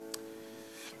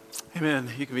Amen.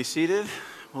 You can be seated.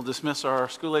 We'll dismiss our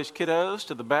school-age kiddos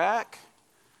to the back.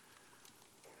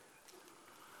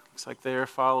 Looks like they're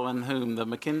following whom? The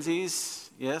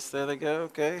McKenzies? Yes, there they go.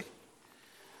 Okay.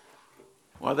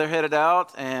 Well, they're headed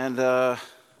out, and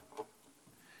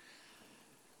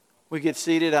we get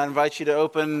seated. I invite you to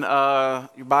open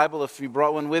your Bible if you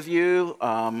brought one with you,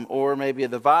 or maybe a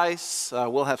device.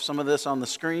 We'll have some of this on the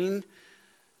screen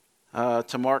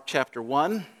to Mark chapter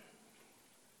 1.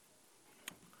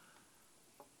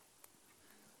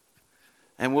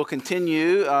 And we'll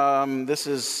continue. This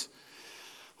is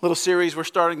a little series we're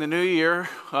starting the new year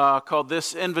called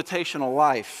This Invitational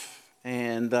Life.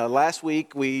 And last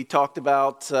week we talked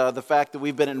about the fact that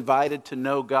we've been invited to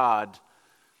know God.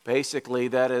 Basically,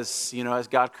 that is, as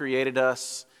God created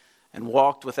us and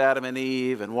walked with Adam and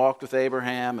Eve and walked with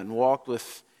Abraham and walked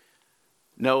with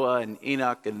Noah and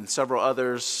Enoch and several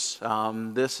others,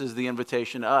 this is the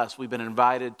invitation to us. We've been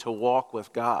invited to walk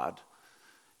with God.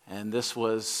 And this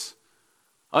was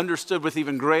understood with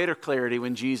even greater clarity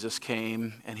when Jesus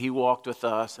came and he walked with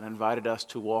us and invited us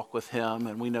to walk with him.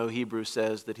 And we know Hebrews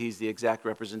says that he's the exact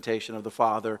representation of the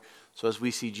Father. So as we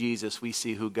see Jesus, we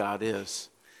see who God is.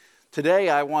 Today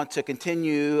I want to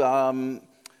continue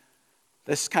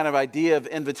this kind of idea of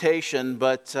invitation,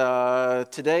 but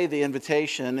today the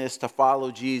invitation is to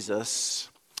follow Jesus.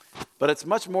 But it's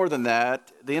much more than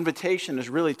that. The invitation is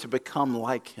really to become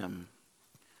like him,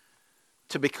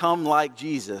 to become like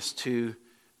Jesus, to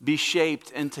be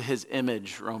shaped into his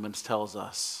image, Romans tells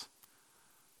us.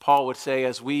 Paul would say,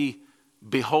 as we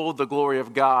behold the glory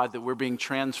of God, that we're being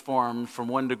transformed from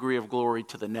one degree of glory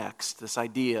to the next. This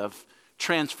idea of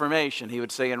transformation, he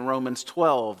would say in Romans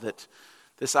 12, that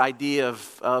this idea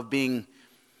of being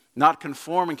not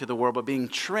conforming to the world, but being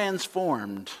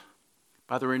transformed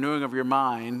by the renewing of your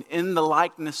mind in the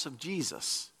likeness of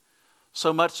Jesus.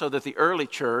 So much so that the early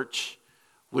church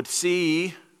would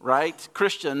see,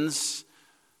 Christians.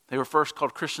 They were first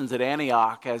called Christians at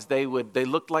Antioch as they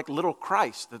looked like little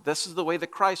Christ. That this is the way that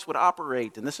Christ would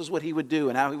operate, and this is what he would do,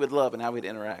 and how he would love, and how he'd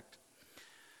interact.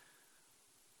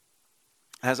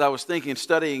 As I was thinking,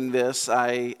 studying this,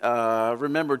 I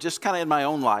remember just kind of in my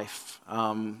own life.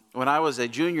 When I was a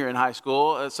junior in high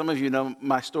school, some of you know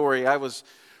my story. I was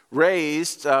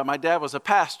raised, my dad was a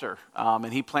pastor,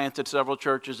 and he planted several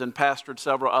churches and pastored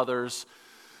several others.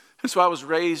 And so I was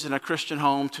raised in a Christian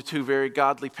home to two very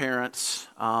godly parents.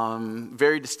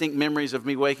 Very distinct memories of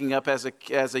me waking up as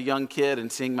a young kid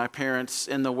and seeing my parents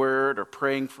in the Word or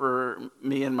praying for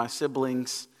me and my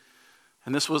siblings.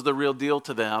 And this was the real deal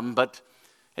to them. But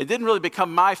it didn't really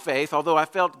become my faith, although I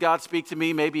felt God speak to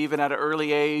me maybe even at an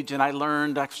early age. And I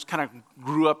kind of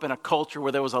grew up in a culture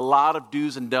where there was a lot of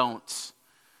do's and don'ts.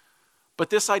 But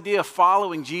this idea of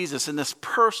following Jesus in this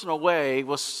personal way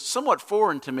was somewhat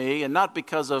foreign to me, and not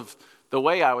because of the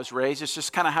way I was raised. It's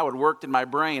just kind of how it worked in my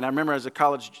brain. I remember as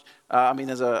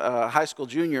a high school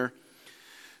junior,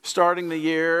 starting the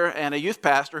year, and a youth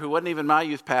pastor who wasn't even my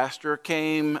youth pastor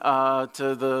came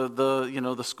to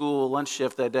the school lunch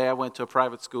shift that day. I went to a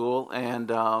private school,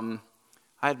 and I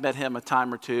had met him a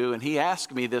time or two, and he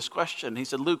asked me this question. He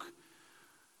said, "Luke,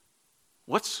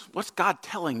 what's God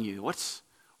telling you? What's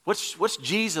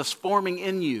Jesus forming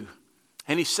in you?"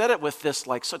 And he said it with this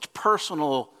such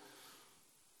personal,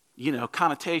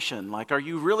 connotation. Like, are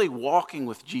you really walking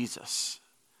with Jesus?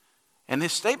 And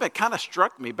his statement kind of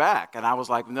struck me back. And I was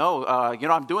like, no,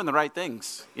 I'm doing the right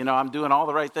things. I'm doing all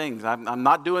the right things. I'm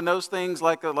not doing those things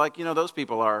like those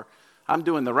people are. I'm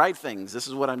doing the right things. This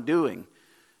is what I'm doing.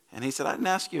 And he said, I didn't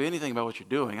ask you anything about what you're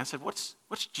doing. I said, what's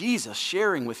Jesus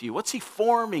sharing with you? What's he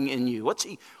forming in you?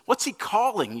 What's he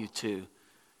calling you to?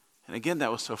 And again,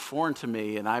 that was so foreign to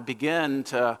me, and I began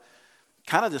to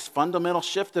kind of this fundamental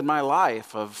shift in my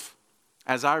life of,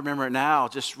 as I remember it now,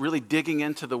 just really digging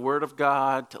into the Word of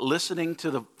God, listening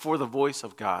for the voice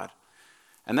of God.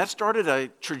 And that started a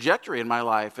trajectory in my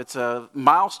life. It's a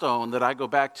milestone that I go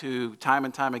back to time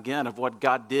and time again of what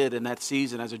God did in that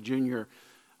season as a junior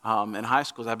in high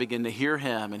school. As I began to hear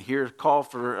him and hear call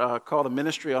to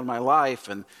ministry on my life,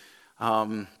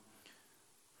 and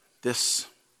this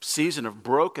season of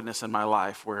brokenness in my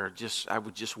life where I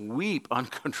would just weep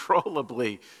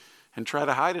uncontrollably and try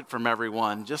to hide it from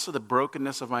everyone, just of the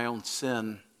brokenness of my own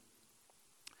sin.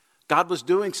 God was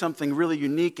doing something really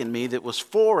unique in me that was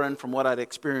foreign from what I'd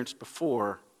experienced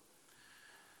before.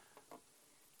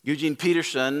 Eugene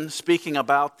Peterson, speaking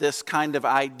about this kind of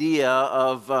idea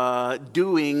of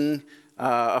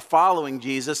following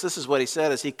Jesus, this is what he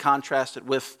said as he contrasted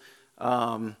with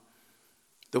the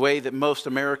way that most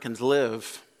Americans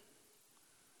live.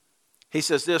 He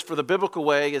says this, "For the biblical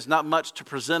way is not much to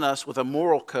present us with a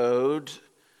moral code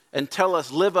and tell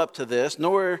us live up to this,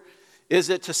 nor Is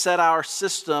it to set our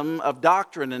system of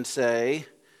doctrine and say,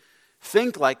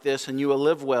 think like this and you will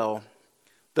live well?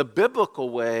 The biblical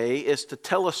way is to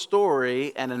tell a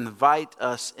story and invite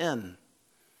us in.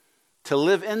 To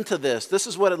live into this. This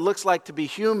is what it looks like to be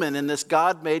human in this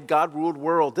God-made, God-ruled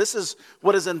world. This is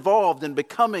what is involved in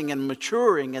becoming and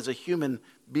maturing as a human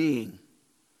being.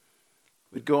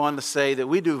 We'd go on to say that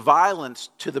we do violence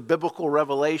to the biblical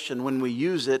revelation when we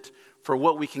use it for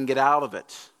what we can get out of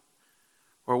it,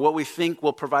 or what we think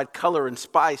will provide color and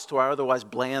spice to our otherwise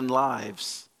bland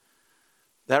lives.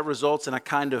 That results in a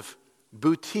kind of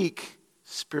boutique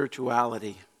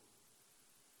spirituality,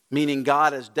 meaning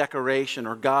God as decoration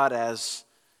or God as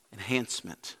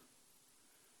enhancement.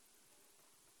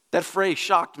 That phrase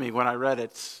shocked me when I read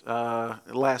it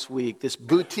last week, this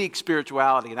boutique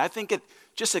spirituality. And I think it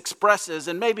just expresses,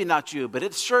 and maybe not you, but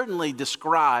it certainly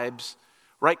describes,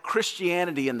 right,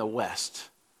 Christianity in the West.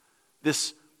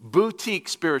 This boutique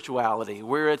spirituality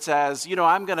where it's as,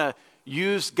 I'm going to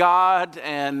use God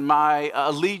and my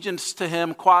allegiance to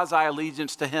Him,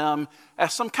 quasi-allegiance to Him,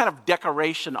 as some kind of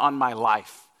decoration on my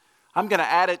life. I'm going to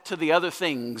add it to the other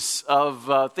things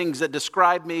of things that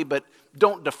describe me but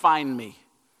don't define me.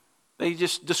 They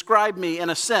just describe me in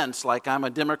a sense, like I'm a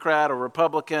Democrat or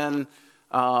Republican,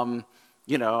 I'm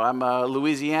a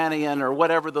Louisianian or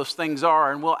whatever those things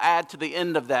are, and we'll add to the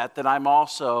end of that I'm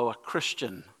also a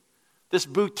Christian. This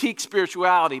boutique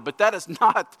spirituality, but that is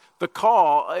not the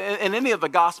call in any of the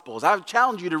Gospels. I would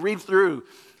challenge you to read through,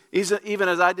 even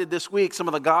as I did this week, some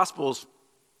of the Gospels.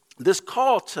 This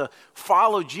call to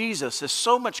follow Jesus is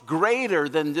so much greater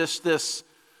than just this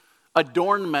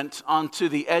adornment onto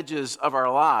the edges of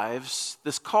our lives.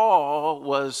 This call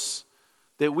was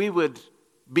that we would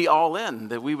be all in,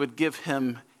 that we would give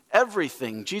Him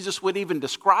everything. Jesus would even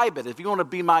describe it. If you want to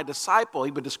be my disciple,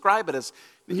 He would describe it as,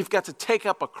 then you've got to take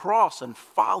up a cross and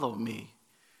follow me.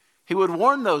 He would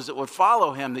warn those that would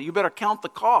follow Him that you better count the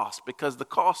cost, because the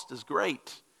cost is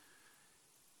great.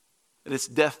 And it's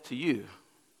death to you,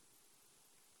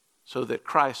 so that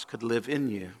Christ could live in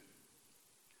you.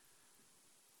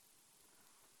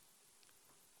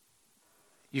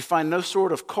 You find no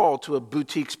sort of call to a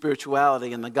boutique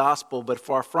spirituality in the gospel, but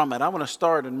far from it. I want to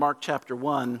start in Mark chapter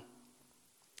 1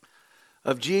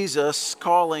 of Jesus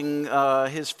calling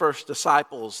His first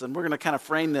disciples. And we're going to kind of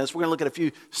frame this. We're going to look at a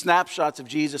few snapshots of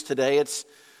Jesus today. It's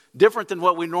different than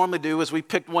what we normally do, as we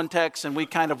pick one text and we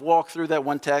kind of walk through that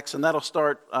one text. And that'll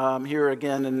start here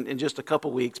again in just a couple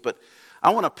weeks. But I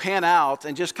want to pan out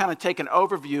and just kind of take an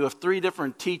overview of three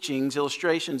different teachings,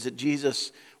 illustrations that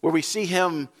Jesus, where we see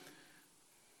Him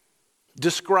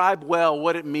describe well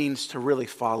what it means to really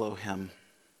follow Him.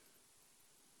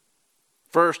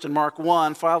 First, in Mark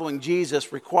 1, following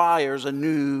Jesus requires a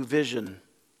new vision.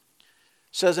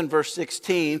 It says in verse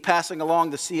 16, passing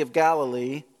along the Sea of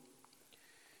Galilee,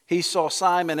 He saw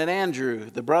Simon and Andrew,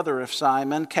 the brother of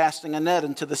Simon, casting a net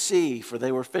into the sea, for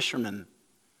they were fishermen.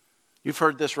 You've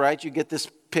heard this, right? You get this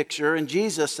picture. And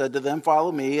Jesus said to them,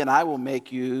 follow me, and I will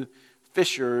make you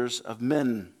fishers of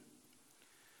men.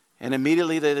 And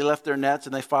immediately they left their nets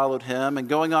and they followed Him. And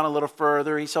going on a little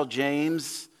further, He saw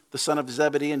James, the son of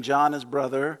Zebedee, and John, his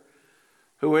brother,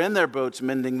 who were in their boats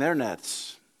mending their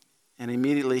nets. And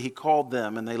immediately He called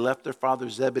them, and they left their father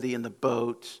Zebedee in the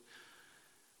boat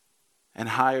with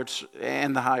the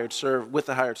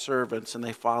hired servants, and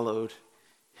they followed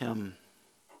Him.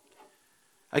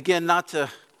 Again, not to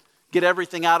get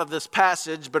everything out of this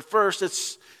passage, but first,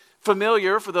 it's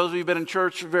familiar for those of you who've been in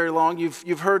church for very long.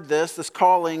 You've heard this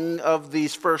calling of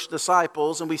these first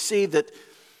disciples, and we see that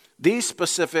these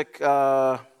specific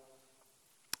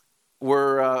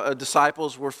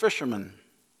disciples were fishermen.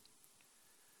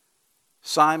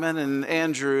 Simon and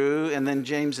Andrew, and then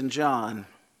James and John.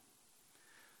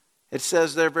 It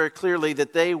says there very clearly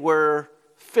that they were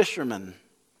fishermen,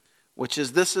 which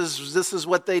is this is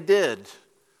what they did.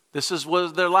 This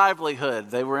was their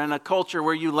livelihood. They were in a culture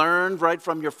where you learned right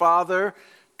from your father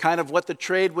kind of what the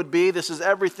trade would be. This is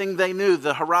everything they knew.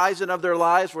 The horizon of their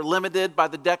lives were limited by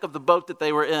the deck of the boat that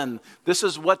they were in. This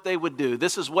is what they would do.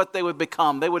 This is what they would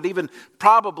become. They would even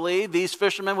probably, these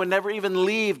fishermen would never even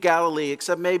leave Galilee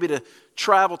except maybe to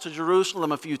travel to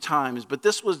Jerusalem a few times. But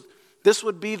this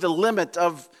would be the limit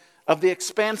of the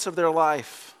expanse of their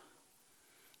life.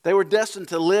 They were destined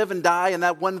to live and die in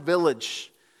that one village.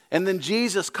 And then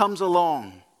Jesus comes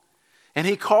along and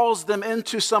He calls them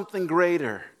into something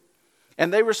greater.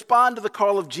 And they respond to the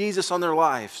call of Jesus on their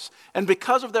lives. And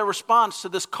because of their response to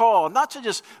this call, not to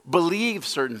just believe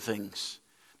certain things,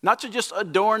 not to just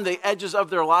adorn the edges of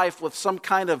their life with some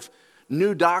kind of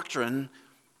new doctrine,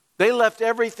 they left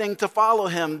everything to follow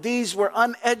Him. These were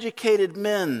uneducated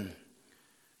men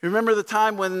You remember the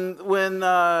time when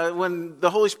the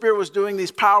Holy Spirit was doing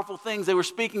these powerful things, they were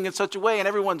speaking in such a way, and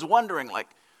everyone's wondering, like,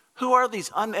 who are these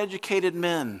uneducated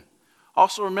men?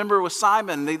 Also remember with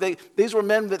Simon, these were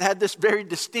men that had this very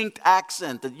distinct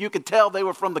accent that you could tell they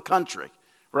were from the country,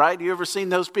 right? You ever seen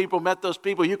those people, met those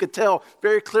people? You could tell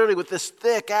very clearly with this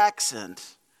thick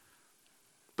accent.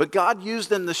 But God used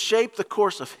them to shape the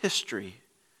course of history,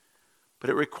 but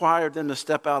it required them to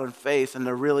step out in faith and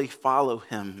to really follow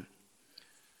him.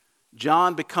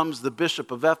 John becomes the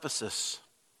bishop of Ephesus,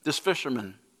 this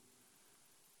fisherman.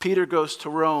 Peter goes to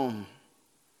Rome.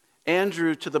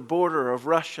 Andrew to the border of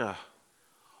Russia.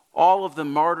 All of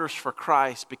them martyrs for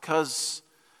Christ because,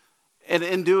 and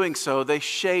in doing so, they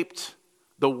shaped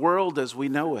the world as we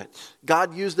know it.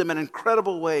 God used them in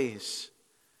incredible ways,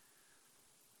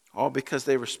 all because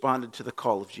they responded to the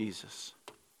call of Jesus.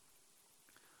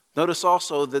 Notice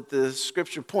also that the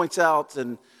scripture points out,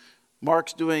 and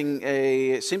Mark's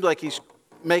it seems like he's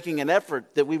making an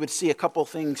effort that we would see a couple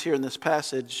things here in this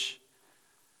passage,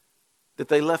 that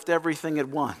they left everything at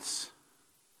once.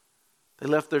 They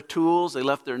left their tools, they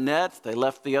left their nets, they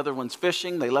left the other ones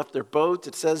fishing, they left their boats.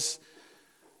 It says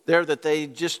there that they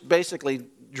just basically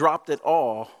dropped it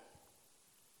all.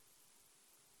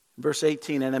 Verse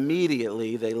 18, and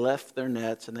immediately they left their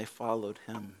nets and they followed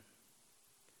him.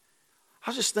 I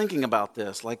was just thinking about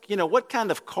this, like, what kind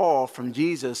of call from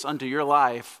Jesus unto your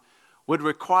life would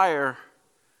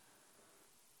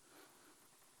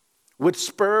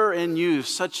spur in you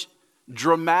such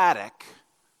dramatic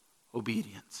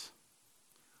obedience?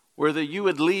 Whether you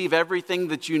would leave everything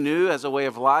that you knew as a way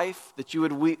of life, that you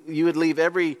would leave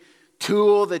every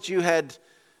tool that you had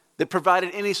that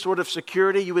provided any sort of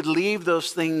security, you would leave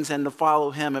those things and to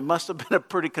follow him. It must have been a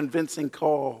pretty convincing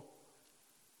call.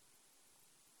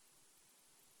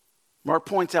 Mark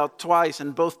points out twice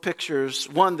in both pictures,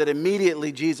 one, that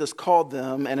immediately Jesus called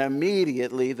them and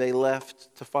immediately they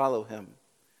left to follow him.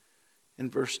 In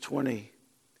verse 20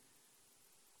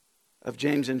 of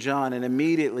James and John, and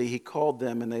immediately he called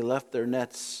them and they left their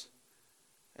nets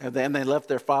and they left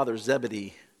their father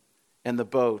Zebedee and the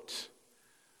boat.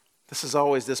 This is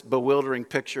always this bewildering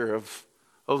picture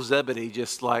of Zebedee,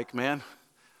 just like, man,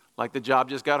 like the job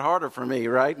just got harder for me,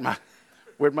 right?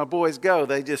 Where'd my boys go?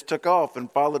 They just took off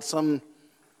and followed some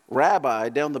rabbi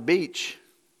down the beach.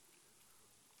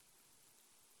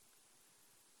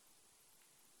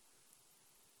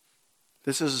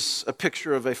 This is a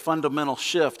picture of a fundamental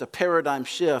shift, a paradigm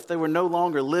shift. They were no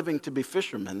longer living to be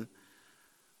fishermen.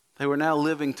 They were now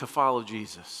living to follow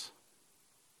Jesus.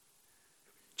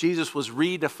 Jesus was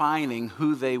redefining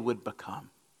who they would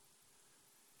become.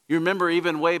 You remember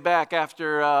even way back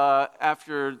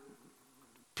after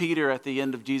Peter at the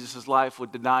end of Jesus' life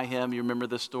would deny him. You remember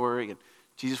this story? And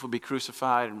Jesus would be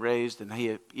crucified and raised, and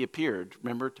he appeared,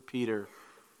 remember, to Peter.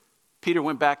 Peter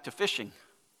went back to fishing.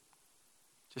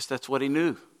 Just that's what he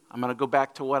knew. I'm going to go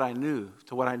back to what I knew,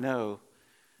 to what I know.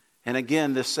 And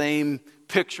again, the same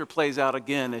picture plays out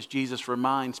again as Jesus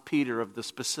reminds Peter of the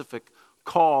specific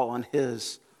call on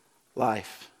his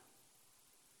life.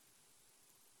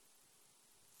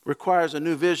 Requires a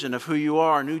new vision of who you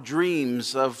are, new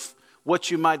dreams of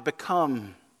what you might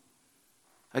become.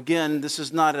 Again, this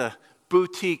is not a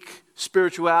boutique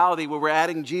spirituality where we're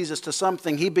adding Jesus to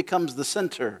something. He becomes the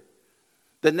center.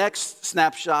 The next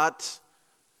snapshot,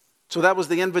 so that was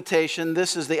the invitation.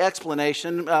 This is the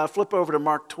explanation. Flip over to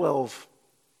Mark 12.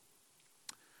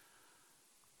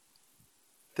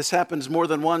 This happens more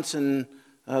than once in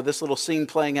this little scene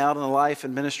playing out in the life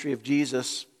and ministry of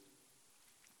Jesus.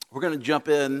 We're going to jump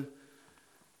in.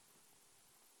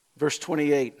 Verse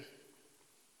 28.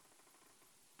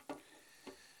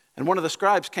 And one of the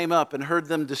scribes came up and heard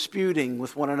them disputing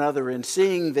with one another, and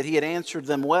seeing that he had answered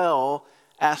them well,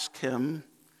 asked him,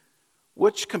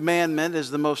 which commandment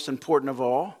is the most important of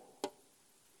all?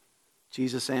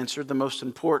 Jesus answered, the most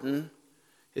important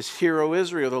is, Hear, O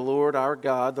Israel, the Lord our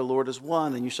God, the Lord is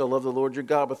one, and you shall love the Lord your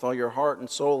God with all your heart and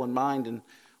soul and mind and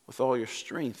with all your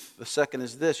strength. The second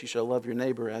is this, you shall love your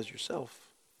neighbor as yourself.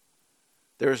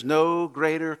 There is no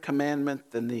greater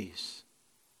commandment than these.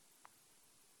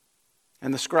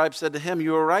 And the scribe said to him,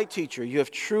 You are right, teacher. You have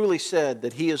truly said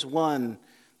that he is one.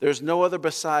 There is no other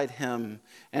beside him.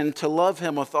 And to love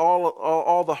him with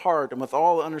all the heart and with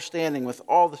all the understanding, with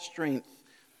all the strength,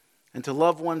 and to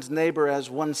love one's neighbor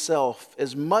as oneself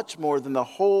is much more than the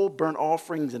whole burnt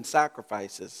offerings and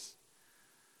sacrifices.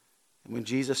 And when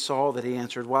Jesus saw that he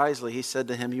answered wisely, he said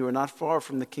to him, You are not far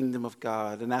from the kingdom of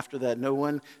God. And after that, no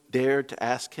one dared to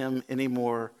ask him any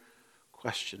more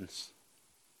questions.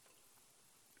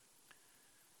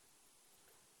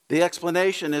 The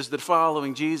explanation is that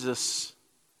following Jesus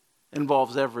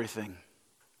involves everything.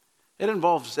 It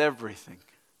involves everything.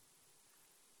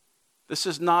 This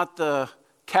is not the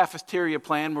cafeteria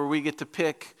plan where we get to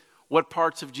pick what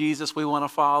parts of Jesus we want to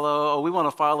follow. Oh, we want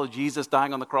to follow Jesus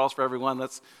dying on the cross for everyone.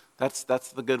 That's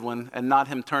the good one. And not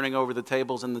him turning over the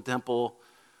tables in the temple.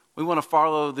 We want to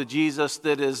follow the Jesus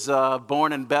that is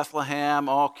born in Bethlehem,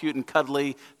 all cute and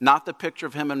cuddly, not the picture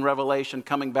of him in Revelation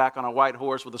coming back on a white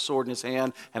horse with a sword in his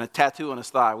hand and a tattoo on his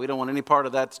thigh. We don't want any part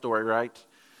of that story, right?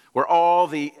 Where all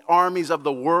the armies of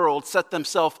the world set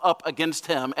themselves up against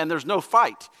him and there's no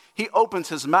fight. He opens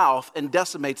his mouth and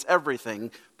decimates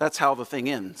everything. That's how the thing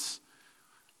ends.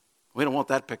 We don't want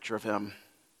that picture of him.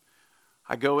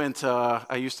 I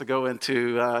used to go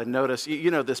into notice,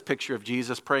 you know this picture of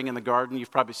Jesus praying in the garden.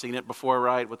 You've probably seen it before,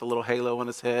 right? With the little halo on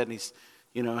his head and he's,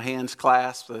 hands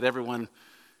clasped so that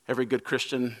every good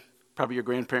Christian, probably your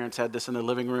grandparents had this in their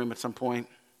living room at some point.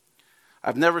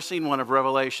 I've never seen one of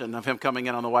Revelation of him coming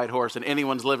in on the white horse in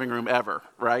anyone's living room ever,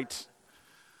 right?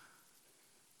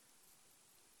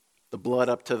 The blood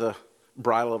up to the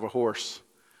bridle of a horse.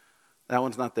 That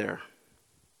one's not there.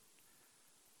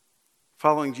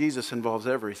 Following Jesus involves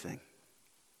everything.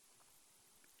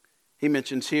 He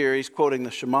mentions here, he's quoting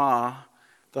the Shema,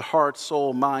 the heart,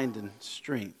 soul, mind, and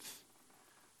strength.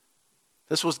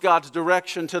 This was God's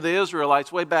direction to the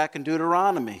Israelites way back in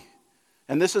Deuteronomy.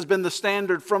 And this has been the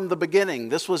standard from the beginning.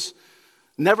 This was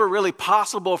never really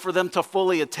possible for them to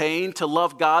fully attain, to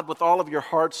love God with all of your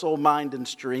heart, soul, mind, and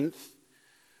strength.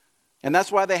 And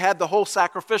that's why they had the whole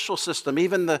sacrificial system.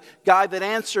 Even the guy that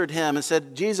answered him and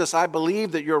said, Jesus, I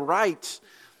believe that you're right.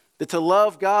 That to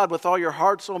love God with all your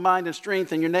heart, soul, mind, and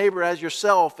strength and your neighbor as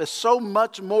yourself is so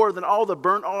much more than all the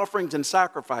burnt offerings and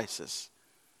sacrifices.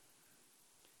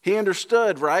 He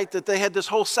understood, right, that they had this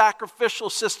whole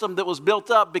sacrificial system that was built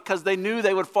up because they knew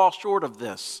they would fall short of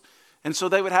this. And so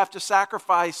they would have to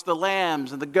sacrifice the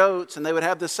lambs and the goats, and they would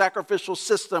have this sacrificial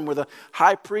system where the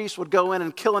high priest would go in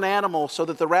and kill an animal so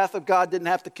that the wrath of God didn't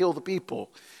have to kill the people.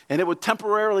 And it would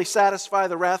temporarily satisfy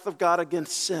the wrath of God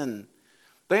against sin.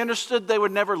 They understood they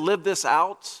would never live this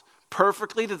out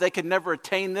perfectly, that they could never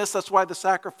attain this. That's why the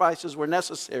sacrifices were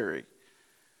necessary.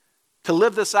 To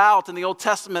live this out in the Old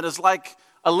Testament is like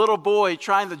a little boy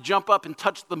trying to jump up and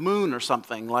touch the moon or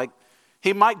something. Like,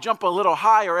 he might jump a little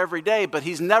higher every day, but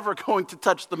he's never going to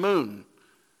touch the moon.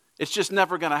 It's just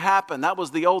never going to happen. That was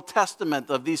the Old Testament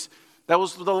of these. That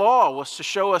was the law, was to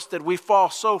show us that we fall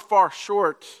so far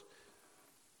short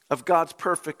of God's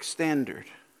perfect standard.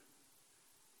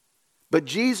 But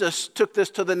Jesus took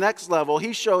this to the next level.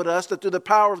 He showed us that through the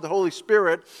power of the Holy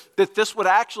Spirit, that this would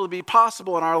actually be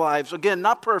possible in our lives. Again,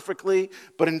 not perfectly,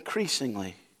 but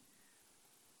increasingly.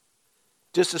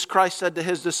 Just as Christ said to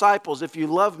his disciples, if you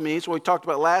love me, it's what we talked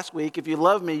about last week, if you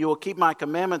love me, you will keep my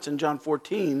commandments in John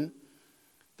 14.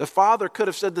 The Father could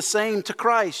have said the same to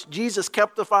Christ. Jesus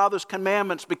kept the Father's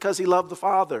commandments because he loved the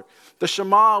Father. The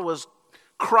Shema was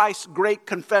Christ's great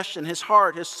confession. His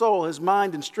heart, his soul, his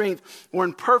mind, and strength were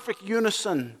in perfect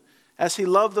unison as he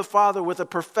loved the Father with a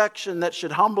perfection that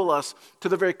should humble us to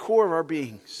the very core of our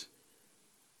beings.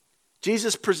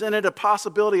 Jesus presented a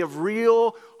possibility of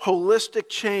real, holistic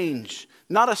change,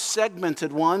 not a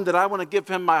segmented one that I want to give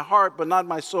him my heart but not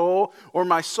my soul, or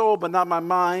my soul but not my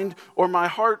mind, or my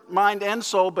heart, mind, and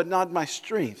soul but not my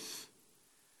strength.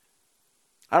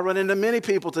 I run into many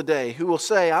people today who will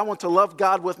say, I want to love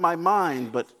God with my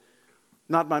mind but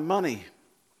not my money.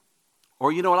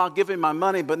 Or, you know what, I'll give him my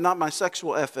money but not my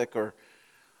sexual ethic. Or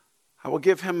I will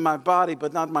give him my body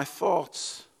but not my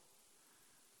thoughts.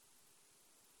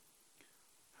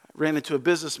 I ran into a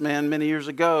businessman many years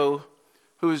ago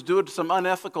who was doing some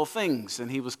unethical things,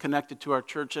 and he was connected to our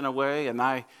church in a way, and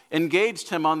I engaged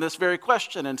him on this very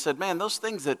question and said, man, those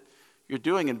things that you're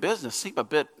doing in business seem a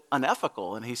bit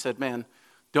unethical. And he said, man,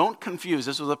 don't confuse,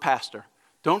 this was a pastor,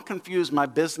 don't confuse my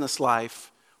business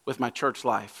life with my church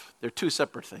life. They're two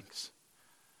separate things.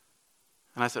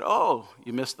 And I said, oh,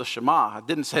 you missed the Shema. I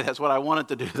didn't say that's what I wanted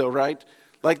to do though, right?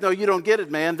 Like, no, you don't get it,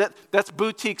 man. That's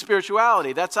boutique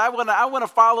spirituality. That's I want to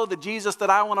follow the Jesus that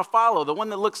I want to follow, the one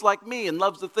that looks like me and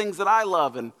loves the things that I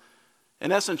love. And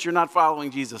in essence, you're not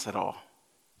following Jesus at all.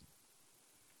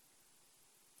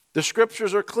 The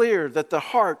scriptures are clear that the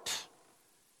heart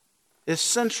is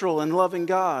central in loving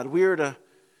God.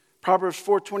 Proverbs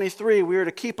 4:23, we are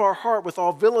to keep our heart with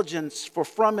all diligence, for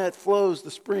from it flows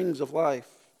the springs of life.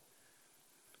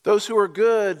 Those who are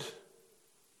good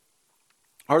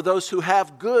are those who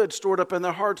have good stored up in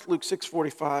their hearts, Luke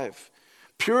 6:45.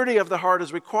 Purity of the heart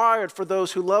is required for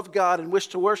those who love God and wish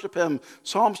to worship him,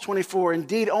 Psalms 24.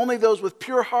 Indeed, only those with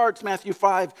pure hearts, Matthew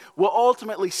 5, will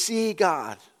ultimately see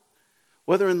God.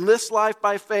 Whether in this life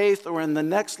by faith or in the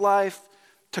next life,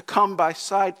 to come by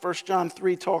sight, 1 John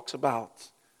 3 talks about.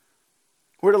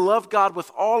 We're to love God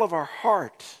with all of our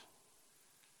heart.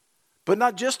 But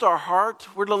not just our heart,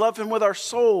 we're to love him with our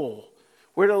soul.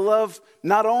 We're to love,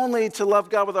 not only to love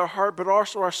God with our heart, but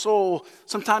also our soul.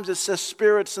 Sometimes it says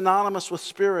spirit, synonymous with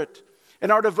spirit.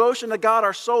 In our devotion to God,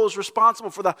 our soul is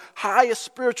responsible for the highest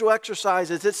spiritual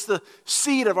exercises. It's the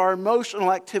seat of our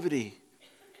emotional activity.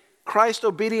 Christ's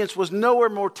obedience was nowhere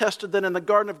more tested than in the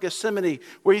Garden of Gethsemane,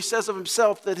 where he says of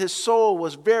himself that his soul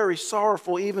was very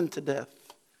sorrowful even to death.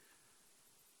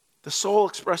 The soul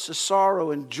expresses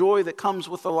sorrow and joy that comes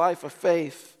with the life of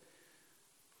faith.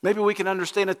 Maybe we can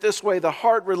understand it this way. The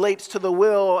heart relates to the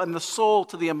will and the soul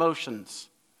to the emotions.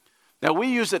 Now, we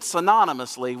use it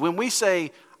synonymously. When we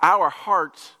say our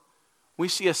heart, we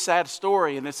see a sad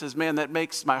story and it says, man, that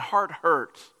makes my heart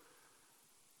hurt.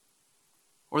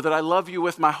 Or that I love you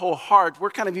with my whole heart.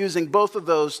 We're kind of using both of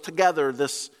those together.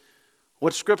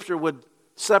 What Scripture would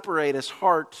separate as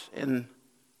heart and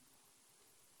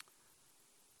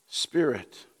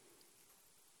spirit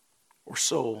or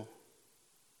soul.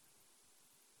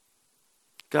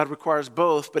 God requires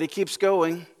both, but he keeps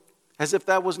going. As if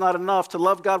that was not enough, to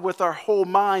love God with our whole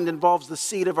mind involves the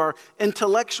seat of our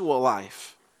intellectual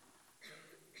life.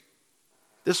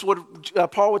 This is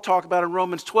what Paul would talk about in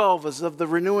Romans 12, is of the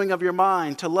renewing of your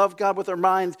mind. To love God with our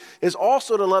mind is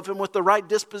also to love him with the right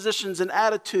dispositions and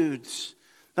attitudes.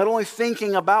 Not only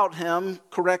thinking about him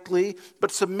correctly,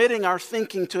 but submitting our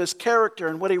thinking to his character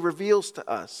and what he reveals to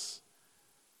us.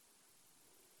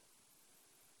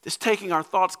 It's taking our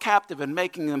thoughts captive and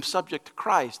making them subject to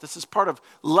Christ. This is part of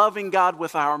loving God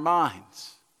with our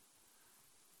minds.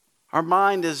 Our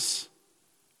mind is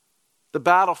the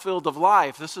battlefield of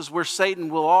life. This is where Satan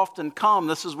will often come.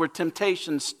 This is where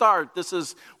temptations start. This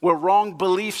is where wrong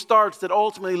belief starts that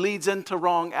ultimately leads into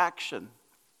wrong action.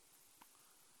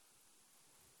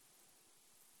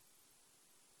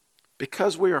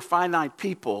 Because we are finite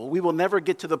people, we will never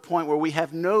get to the point where we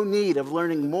have no need of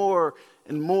learning more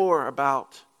and more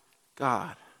about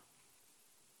God.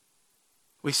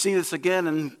 We see this again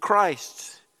in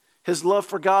Christ. His love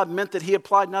for God meant that he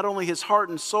applied not only his heart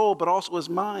and soul, but also his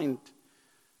mind.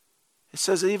 It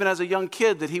says that even as a young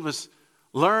kid that he was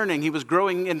learning, he was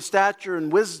growing in stature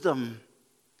and wisdom.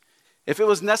 If it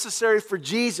was necessary for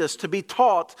Jesus to be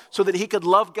taught so that he could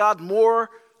love God more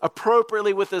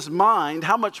appropriately with his mind,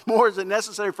 how much more is it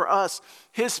necessary for us,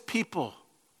 his people,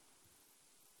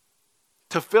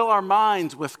 to fill our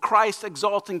minds with Christ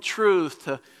exalting truth,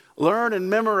 to learn and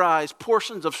memorize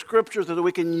portions of Scripture so that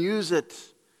we can use it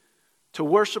to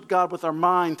worship God with our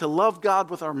mind, to love God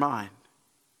with our mind.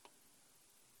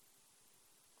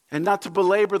 And not to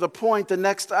belabor the point, the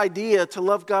next idea, to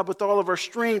love God with all of our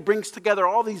strength, brings together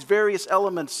all these various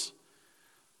elements.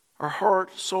 Our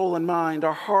heart, soul, and mind.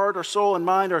 Our heart, our soul, and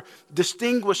mind are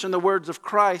distinguished in the words of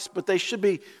Christ, but it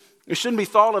shouldn't be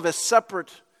thought of as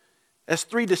separate, as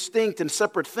three distinct and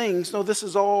separate things. No, this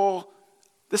is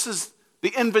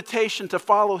the invitation to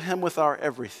follow him with our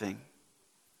everything.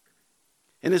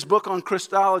 In his book on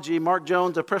Christology, Mark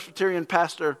Jones, a Presbyterian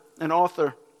pastor and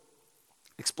author,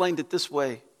 explained it this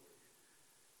way.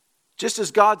 Just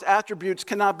as God's attributes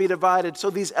cannot be divided, so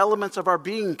these elements of our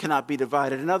being cannot be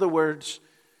divided. In other words,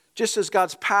 just as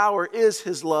God's power is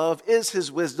his love, is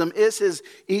his wisdom, is his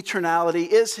eternality,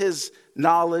 is his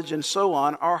knowledge, and so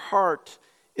on, our heart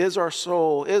is our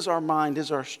soul, is our mind,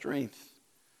 is our strength.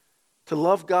 To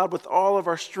love God with all of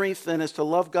our strength, then, is to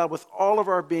love God with all of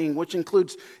our being, which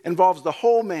involves the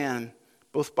whole man,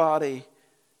 both body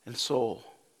and soul.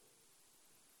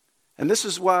 And this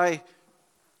is why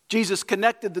Jesus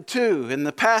connected the two. In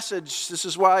the passage, this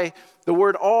is why the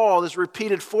word all is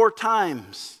repeated 4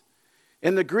 times.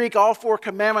 In the Greek, all 4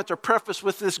 commandments are prefaced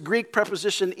with this Greek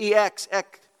preposition ex,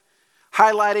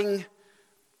 highlighting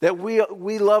that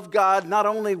we love God not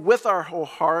only with our whole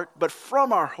heart, but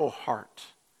from our whole heart.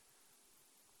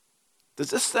 Does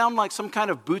this sound like some kind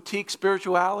of boutique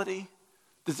spirituality?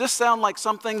 Does this sound like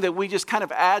something that we just kind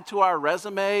of add to our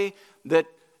resume, that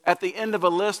at the end of a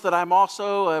list that I'm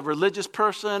also a religious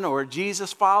person or a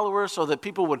Jesus follower, so that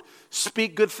people would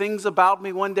speak good things about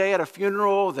me one day at a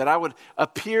funeral, that I would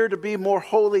appear to be more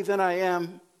holy than I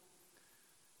am?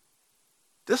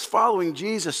 This following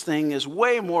Jesus thing is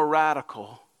way more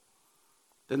radical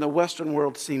than the Western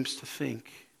world seems to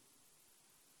think.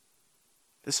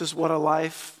 This is what a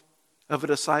life of a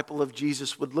disciple of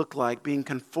Jesus would look like, being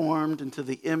conformed into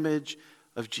the image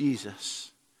of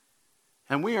Jesus.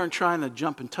 And we aren't trying to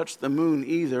jump and touch the moon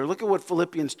either. Look at what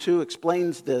Philippians 2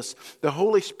 explains this. The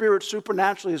Holy Spirit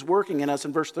supernaturally is working in us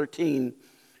in verse 13.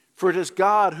 For it is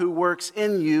God who works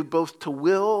in you both to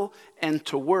will and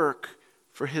to work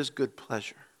for his good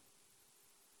pleasure.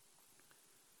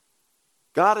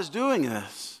 God is doing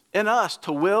this in us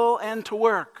to will and to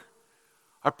work.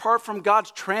 Apart from God's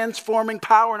transforming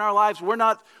power in our lives, we're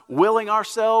not willing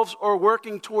ourselves or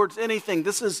working towards anything.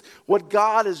 This is what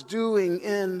God is doing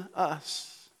in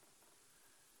us.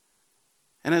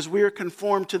 And as we are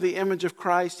conformed to the image of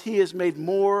Christ, He is made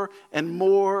more and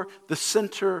more the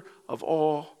center of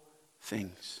all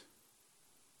things.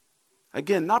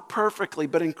 Again, not perfectly,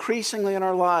 but increasingly in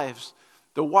our lives,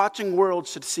 the watching world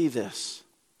should see this.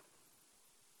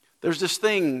 There's this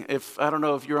thing, I don't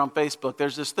know if you're on Facebook,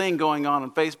 there's this thing going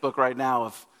on Facebook right now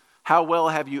of how well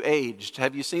have you aged?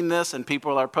 Have you seen this? And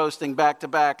people are posting back to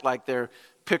back like their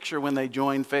picture when they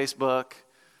joined Facebook.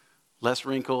 Less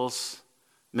wrinkles,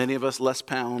 many of us less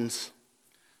pounds,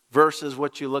 versus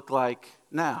what you look like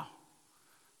now.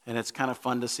 And it's kind of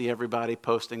fun to see everybody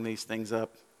posting these things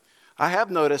up. I have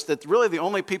noticed that really the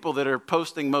only people that are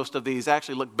posting most of these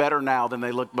actually look better now than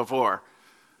they looked before.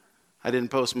 I didn't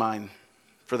post mine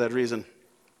for that reason.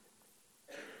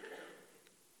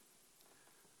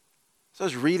 So I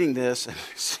was reading this and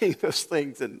seeing those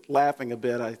things and laughing a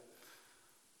bit.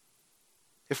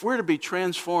 If we're to be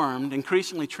transformed,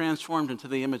 increasingly transformed into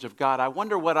the image of God, I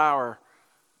wonder what our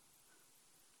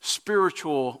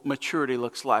spiritual maturity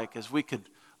looks like as we could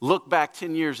look back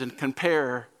 10 years and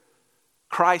compare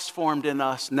Christ formed in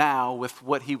us now with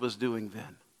what He was doing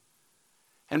then.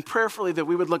 And prayerfully that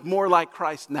we would look more like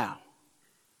Christ now.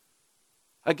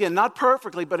 Again, not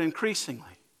perfectly, but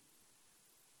increasingly.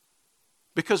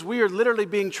 Because we are literally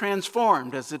being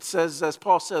transformed, as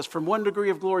Paul says, from one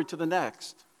degree of glory to the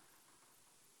next.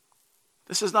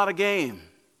 This is not a game.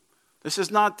 This is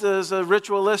not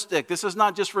ritualistic. This is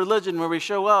not just religion where we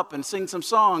show up and sing some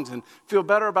songs and feel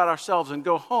better about ourselves and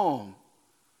go home.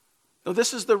 No,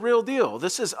 this is the real deal.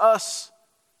 This is us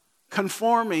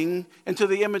conforming into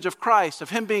the image of Christ,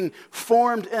 of Him being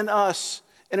formed in us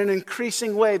in an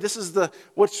increasing way. This is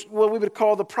what we would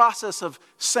call the process of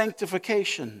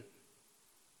sanctification.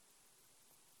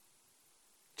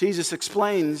 Jesus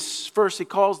explains, first He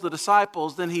calls the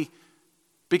disciples, then He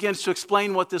begins to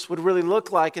explain what this would really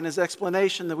look like in His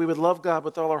explanation that we would love God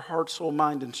with all our heart, soul,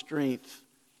 mind, and strength.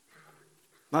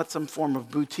 Not some form of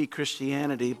boutique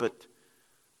Christianity, but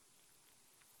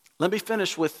let me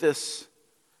finish with this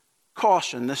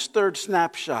caution, this third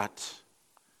snapshot.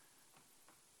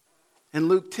 In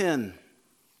Luke 10,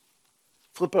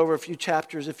 flip over a few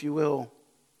chapters if you will.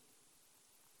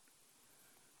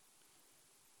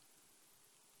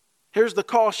 Here's the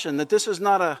caution that this is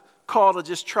not a call to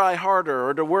just try harder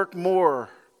or to work more.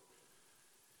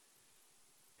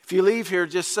 If you leave here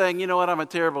just saying, you know what, I'm a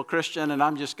terrible Christian and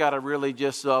I'm just got to really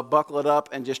just buckle it up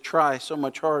and just try so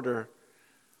much harder,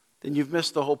 then you've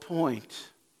missed the whole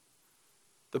point.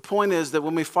 The point is that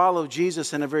when we follow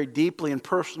Jesus in a very deeply and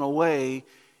personal way,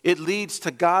 it leads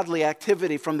to godly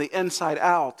activity from the inside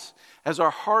out as our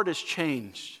heart is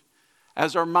changed,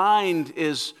 as our mind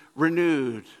is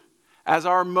renewed, as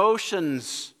our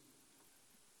emotions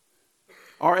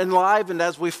are enlivened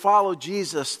as we follow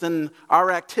Jesus, then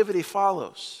our activity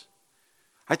follows.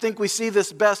 I think we see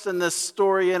this best in this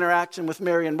story interaction with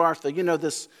Mary and Martha. You know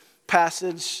this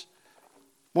passage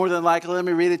more than likely. Let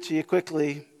me read it to you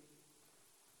quickly.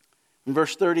 In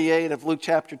verse 38 of Luke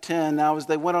chapter 10, now as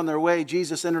they went on their way,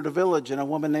 Jesus entered a village, and a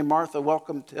woman named Martha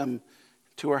welcomed Him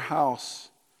to her house.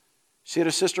 She had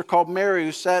a sister called Mary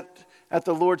who sat at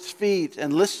the Lord's feet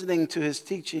and listened to His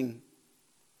teaching.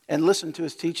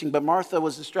 But Martha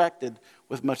was distracted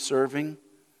with much serving.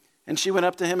 And she went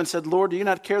up to Him and said, Lord, do you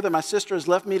not care that my sister has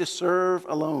left me to serve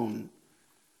alone?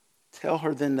 Tell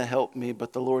her then to help me.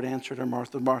 But the Lord answered her,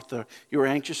 Martha, Martha, you are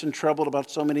anxious and troubled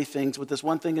about so many things, but this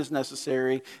one thing is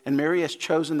necessary, and Mary has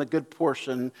chosen the good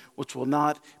portion, which will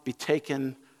not be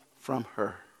taken from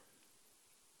her.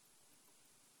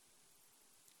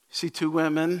 See two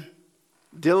women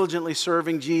diligently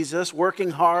serving Jesus,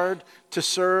 working hard to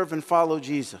serve and follow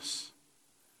Jesus.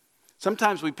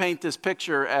 Sometimes we paint this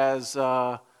picture as,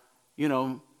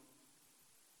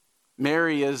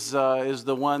 Mary is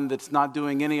the one that's not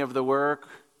doing any of the work,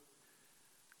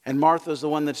 and Martha is the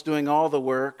one that's doing all the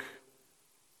work.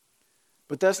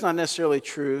 But that's not necessarily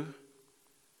true.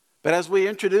 But as we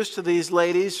introduce to these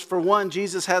ladies, for one,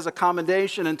 Jesus has a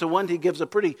commendation, and to one, He gives a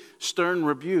pretty stern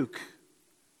rebuke.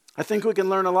 I think we can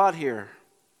learn a lot here.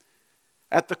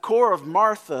 At the core of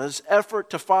Martha's effort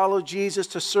to follow Jesus,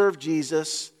 to serve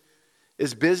Jesus,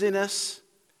 is busyness,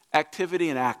 activity,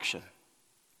 and action.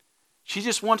 She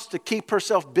just wants to keep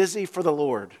herself busy for the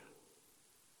Lord.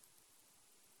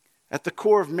 At the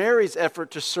core of Mary's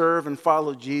effort to serve and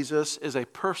follow Jesus is a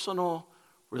personal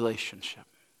relationship.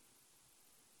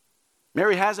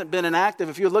 Mary hasn't been inactive.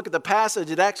 If you look at the passage,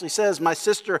 it actually says, my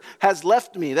sister has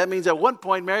left me. That means at one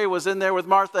point Mary was in there with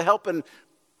Martha helping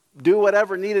do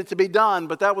whatever needed to be done,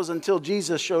 but that was until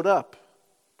Jesus showed up.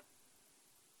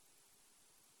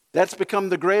 That's become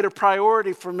the greater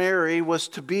priority for Mary, was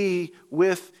to be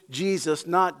with Jesus,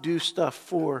 not do stuff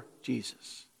for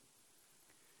Jesus.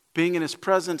 Being in his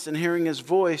presence and hearing his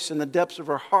voice in the depths of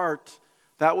her heart,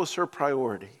 that was her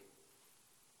priority.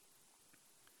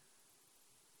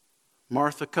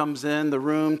 Martha comes in the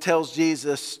room, tells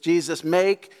Jesus, Jesus,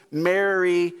 make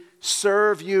Mary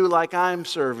serve you like I'm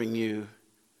serving you.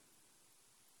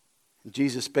 And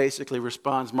Jesus basically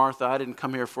responds, Martha, I didn't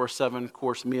come here for a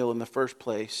 7-course meal in the first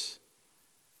place.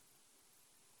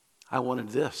 I wanted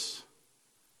this.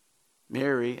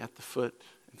 Mary at the foot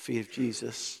and feet of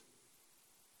Jesus.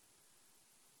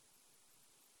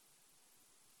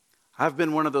 I've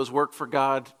been one of those work for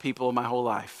God people my whole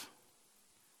life.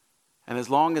 And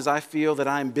as long as I feel that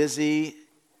I'm busy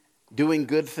doing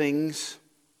good things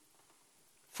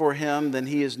for him, then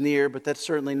he is near. But that's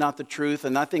certainly not the truth.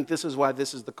 And I think this is why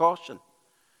this is the caution.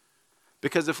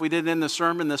 Because if we didn't end the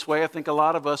sermon this way, I think a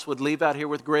lot of us would leave out here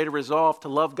with greater resolve to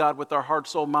love God with our heart,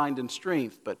 soul, mind, and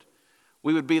strength. But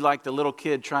we would be like the little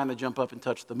kid trying to jump up and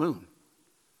touch the moon.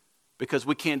 Because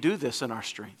we can't do this in our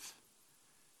strength.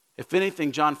 If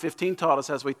anything, John 15 taught us,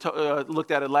 as we looked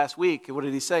at it last week, what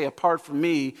did he say? Apart from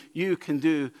me, you can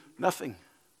do nothing.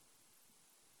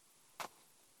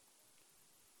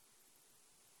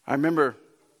 I remember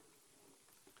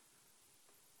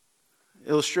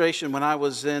illustration when I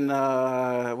was when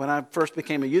I first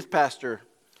became a youth pastor.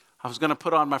 I was going to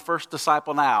put on my first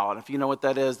Disciple Now. And if you know what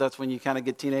that is, that's when you kind of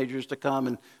get teenagers to come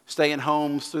and stay in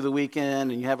homes through the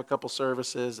weekend and you have a couple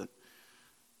services. And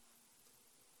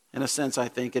in a sense, I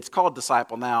think it's called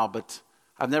Disciple Now, but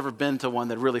I've never been to one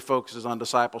that really focuses on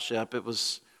discipleship. It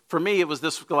was, for me, it was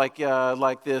this like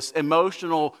this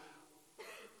emotional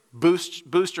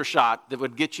booster shot that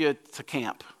would get you to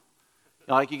camp.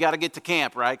 Like you got to get to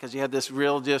camp, right? Because you had this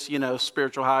real just,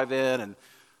 spiritual high then, and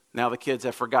now the kids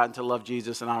have forgotten to love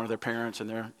Jesus and honor their parents, and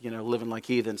they're, living like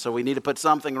heathens. So we need to put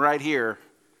something right here.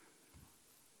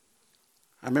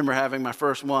 I remember having my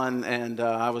first one, and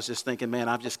I was just thinking, man,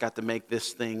 I've just got to make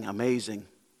this thing amazing.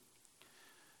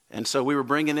 And so we were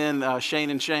bringing in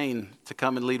Shane and Shane to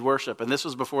come and lead worship. And this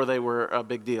was before they were a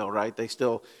big deal, right? They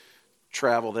still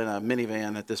traveled in a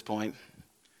minivan at this point.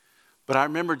 But I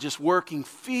remember just working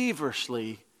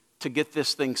feverishly to get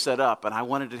this thing set up. And I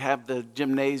wanted to have the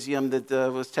gymnasium that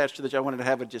was attached to the I wanted to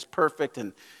have it just perfect.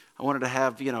 And I wanted to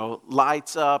have,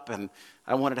 lights up. And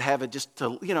I wanted to have it just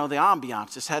to, the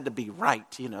ambiance just had to be right.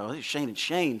 Shane and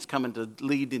Shane's coming to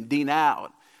lead in D Now.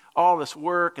 And all this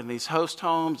work and these host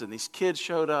homes and these kids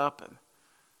showed up. And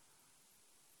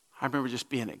I remember just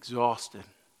being exhausted.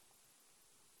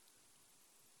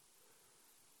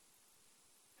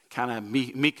 Kind of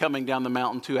me coming down the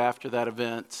mountain too after that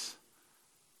event.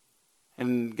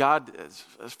 And God,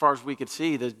 as far as we could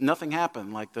see, nothing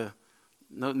happened. Like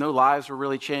no lives were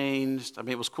really changed. I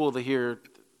mean, it was cool to hear,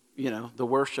 the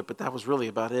worship, but that was really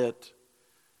about it.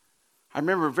 I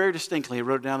remember very distinctly, I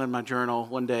wrote down in my journal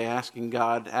one day asking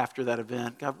God after that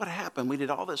event, God, what happened? We did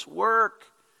all this work.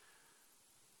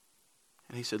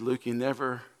 And he said, Luke, you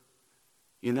never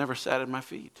sat at my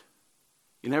feet.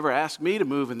 You never asked me to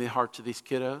move in the hearts of these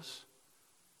kiddos.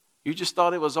 You just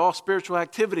thought it was all spiritual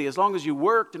activity. As long as you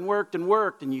worked and worked and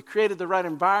worked and you created the right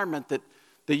environment that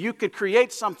you could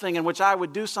create something in which I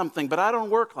would do something, but I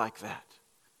don't work like that.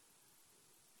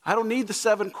 I don't need the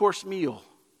 7-course meal.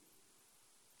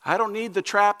 I don't need the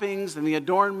trappings and the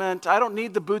adornment. I don't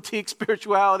need the boutique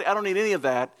spirituality. I don't need any of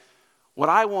that. What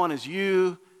I want is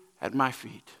you at my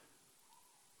feet.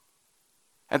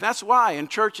 And that's why in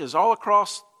churches all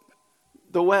across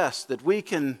the West that we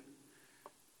can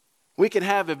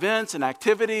have events and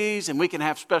activities, and we can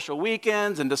have special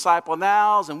weekends and Disciple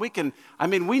Nows, and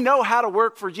we know how to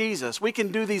work for Jesus. We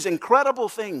can do these incredible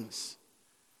things.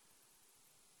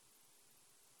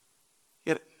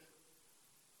 Yet,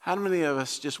 how many of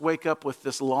us just wake up with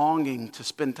this longing to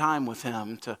spend time with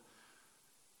him,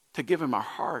 to give him our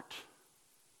heart,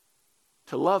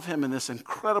 to love him in this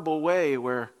incredible way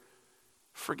where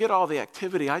forget all the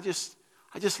activity. I just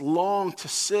long to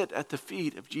sit at the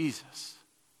feet of Jesus,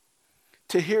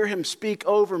 to hear him speak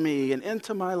over me and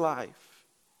into my life.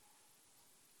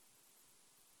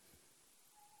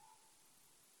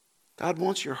 God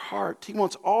wants your heart. He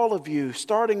wants all of you,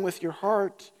 starting with your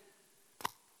heart.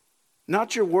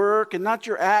 Not your work and not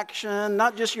your action,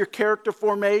 not just your character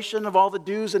formation of all the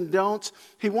do's and don'ts.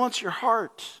 He wants your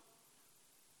heart.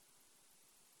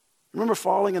 Remember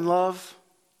falling in love?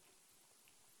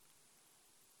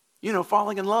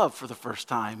 falling in love for the first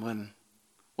time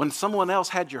when someone else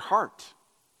had your heart.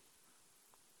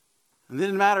 It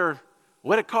didn't matter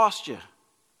what it cost you.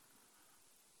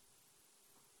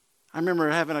 I remember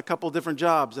having a couple different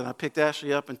jobs, and I picked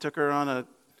Ashley up and took her on a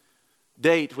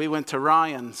date. We went to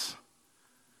Ryan's.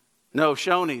 No,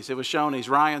 Shoney's. It was Shoney's.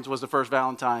 Ryan's was the first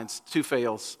Valentine's. 2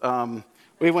 fails.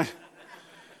 We went.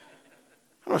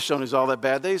 I don't know if Shoney's all that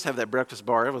bad. They used to have that breakfast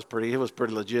bar. It was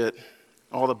pretty legit.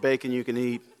 All the bacon you can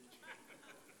eat.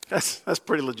 That's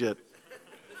pretty legit.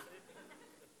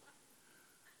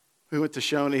 We went to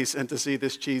Shoney's and to see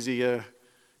this cheesy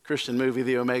Christian movie,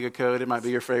 The Omega Code. It might be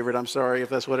your favorite. I'm sorry if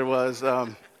that's what it was. I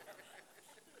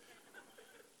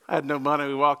had no money.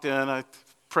 We walked in. I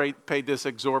paid this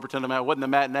exorbitant amount. It wasn't the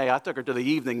matinee. I took her to the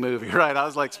evening movie, right? I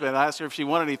was like, I asked her if she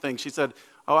wanted anything. She said,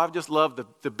 "Oh, I've just loved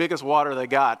the biggest water they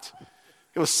got."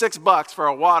 It was $6 for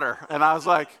a water. And I was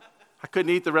like, I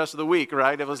couldn't eat the rest of the week,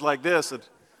 right? It was like this. And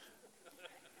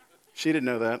she didn't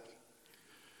know that.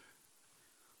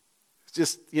 It's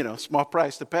just, small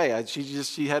price to pay.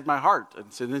 She had my heart.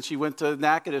 And so then she went to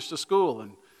Natchitoches to school.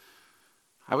 And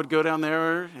I would go down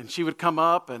there, and she would come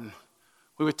up, and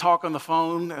we would talk on the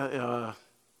phone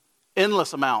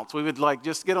endless amounts. We would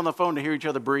just get on the phone to hear each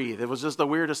other breathe. It was just the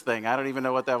weirdest thing. I don't even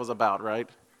know what that was about, right?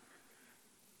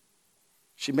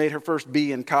 She made her first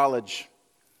B in college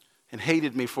and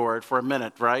hated me for it for a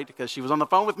minute, right? Because she was on the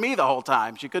phone with me the whole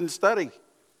time. She couldn't study.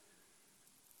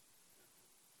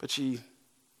 But I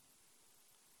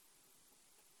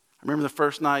remember the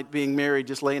first night being married,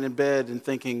 just laying in bed and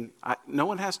thinking, no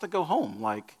one has to go home.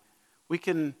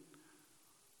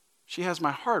 She has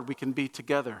my heart. We can be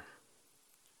together.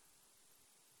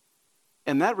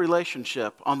 And that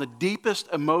relationship, on the deepest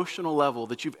emotional level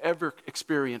that you've ever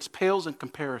experienced, pales in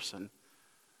comparison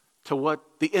to what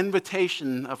the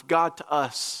invitation of God to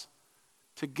us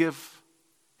to give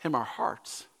him our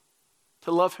hearts,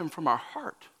 to love him from our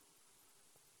heart.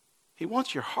 He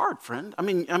wants your heart, friend. I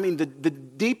mean, the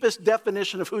deepest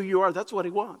definition of who you are, that's what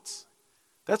he wants.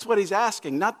 That's what he's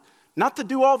asking, not to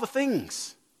do all the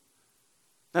things.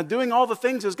 Now, doing all the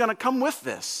things is going to come with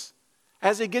this.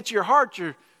 As he gets your heart,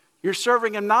 you're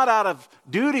serving him not out of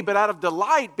duty, but out of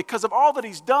delight because of all that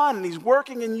he's done, and he's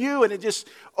working in you, and it just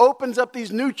opens up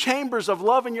these new chambers of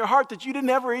love in your heart that you didn't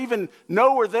ever even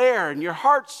know were there, and your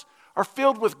hearts are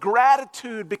filled with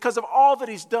gratitude because of all that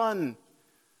he's done.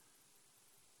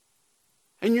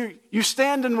 And you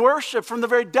stand in worship from the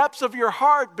very depths of your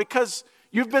heart because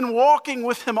you've been walking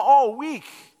with him all week.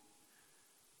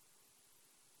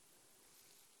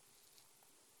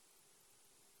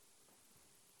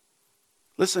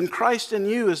 Listen, Christ in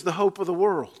you is the hope of the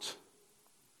world.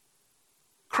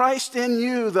 Christ in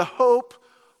you, the hope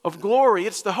of glory.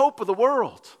 It's the hope of the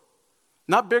world.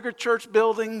 Not bigger church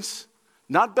buildings,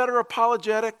 not better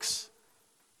apologetics.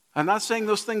 I'm not saying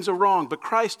those things are wrong, but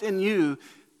Christ in you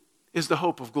is the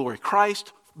hope of glory.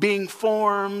 Christ being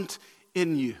formed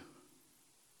in you.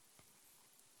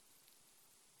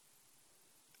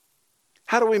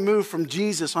 How do we move from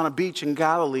Jesus on a beach in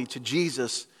Galilee to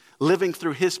Jesus living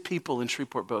through his people in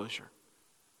Shreveport Bossier?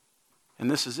 And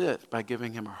this is it, by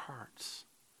giving him our hearts.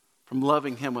 From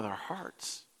loving him with our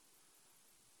hearts,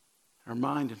 our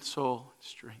mind and soul and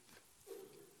strength.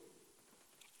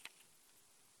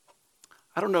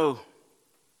 I don't know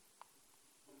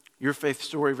your faith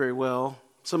story very well.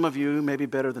 Some of you maybe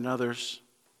better than others.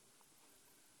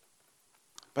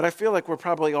 But I feel like we're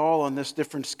probably all on this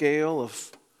different scale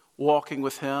of walking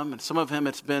with him. And some of him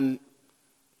it's been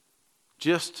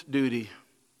just duty.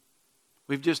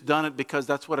 We've just done it because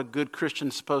that's what a good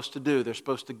Christian's supposed to do. They're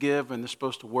supposed to give and they're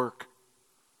supposed to work.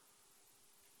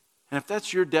 And if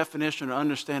that's your definition or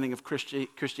understanding of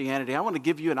Christianity, I want to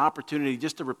give you an opportunity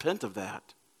just to repent of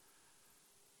that.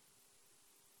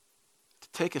 To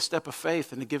take a step of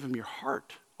faith and to give him your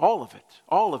heart. All of it.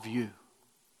 All of you.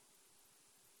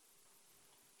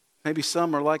 Maybe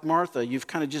some are like Martha. You've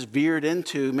kind of just veered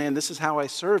into, man, this is how I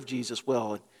serve Jesus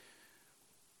well.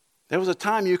 There was a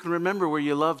time you can remember where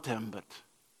you loved him, but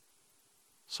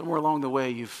somewhere along the way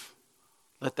you've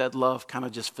let that love kind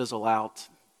of just fizzle out.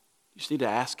 You just need to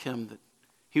ask him that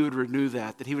he would renew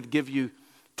that he would give you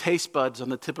taste buds on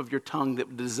the tip of your tongue that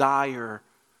would desire,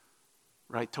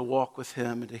 right, to walk with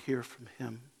him and to hear from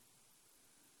him.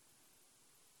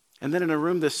 And then in a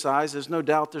room this size, there's no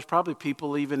doubt there's probably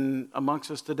people even amongst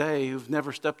us today who've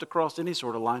never stepped across any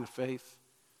sort of line of faith.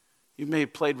 You may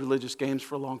have played religious games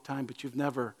for a long time, but you've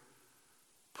never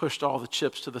pushed all the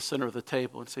chips to the center of the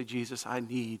table and say, Jesus, I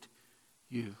need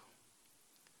you.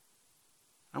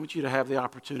 I want you to have the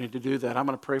opportunity to do that. I'm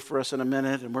going to pray for us in a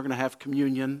minute, and we're going to have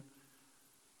communion.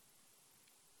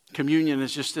 Communion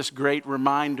is just this great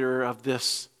reminder of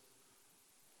this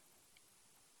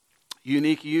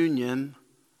unique union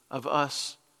of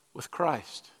us with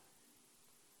Christ.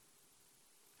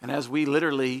 And as we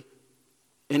literally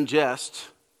ingest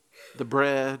the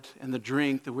bread and the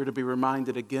drink, that we're to be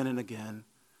reminded again and again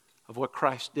of what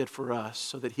Christ did for us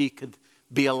so that he could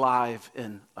be alive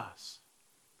in us.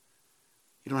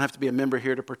 You don't have to be a member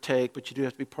here to partake, but you do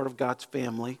have to be part of God's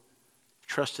family.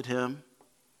 Trusted him.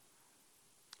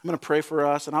 I'm going to pray for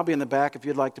us, and I'll be in the back if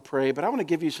you'd like to pray, but I want to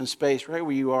give you some space right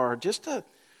where you are just to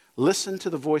listen to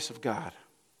the voice of God.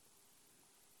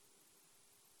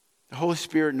 The Holy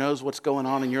Spirit knows what's going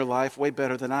on in your life way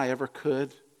better than I ever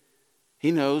could.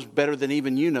 He knows better than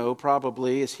even you know,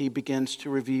 probably, as he begins to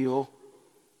reveal,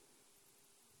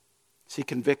 as he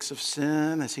convicts of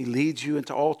sin, as he leads you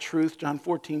into all truth, John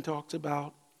 14 talks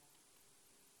about.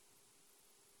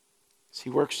 As he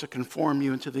works to conform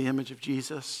you into the image of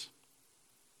Jesus.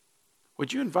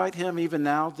 Would you invite him even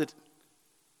now that,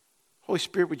 Holy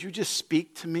Spirit, would you just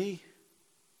speak to me?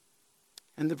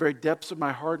 In the very depths of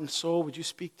my heart and soul, would you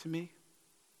speak to me?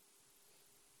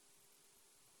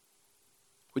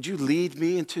 Would you lead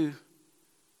me into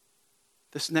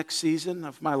this next season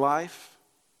of my life?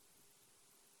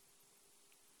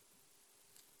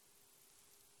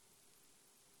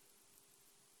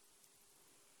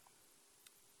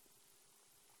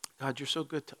 God, you're so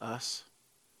good to us.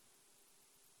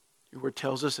 Your word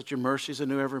tells us that your mercies are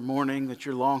new every morning, that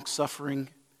your long suffering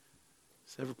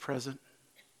is ever present.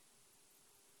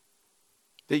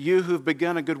 That you who've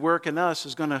begun a good work in us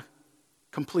is going to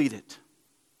complete it.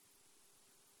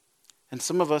 And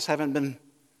some of us haven't been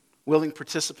willing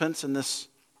participants in this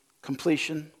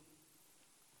completion.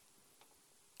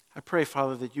 I pray,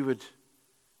 Father, that you would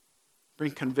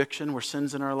bring conviction where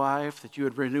sin's in our life, that you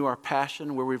would renew our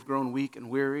passion where we've grown weak and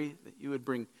weary, that you would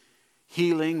bring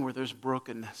healing where there's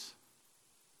brokenness.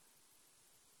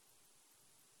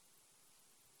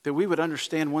 That we would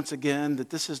understand once again that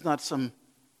this is not some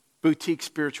boutique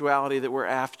spirituality that we're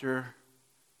after.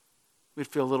 We'd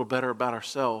feel a little better about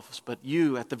ourselves, but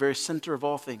you at the very center of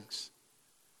all things.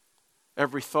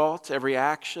 Every thought, every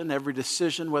action, every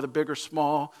decision, whether big or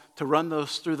small, to run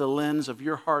those through the lens of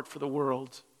your heart for the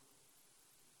world.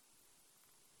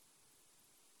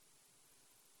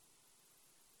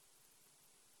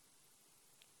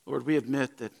 Lord, we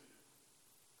admit that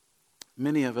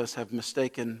many of us have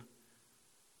mistaken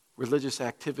religious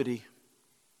activity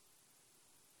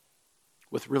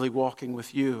with really walking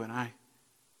with you, and I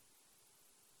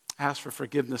ask for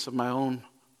forgiveness of my own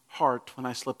heart when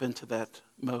I slip into that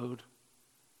mode.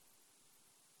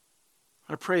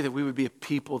 I pray that we would be a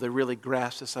people that really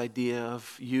grasp this idea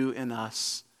of you in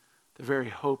us, the very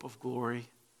hope of glory,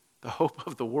 the hope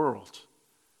of the world.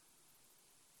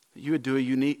 That you would do a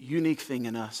unique thing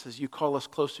in us as you call us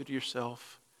closer to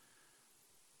yourself.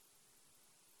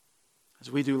 As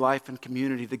we do life and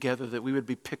community together, that we would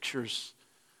be pictures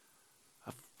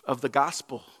of the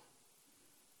gospel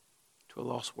to a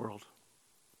lost world.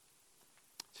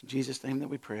 It's in Jesus' name that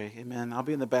we pray. Amen. I'll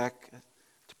be in the back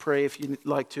to pray if you'd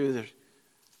like to. There's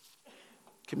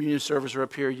communion servers are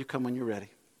up here. You come when you're ready.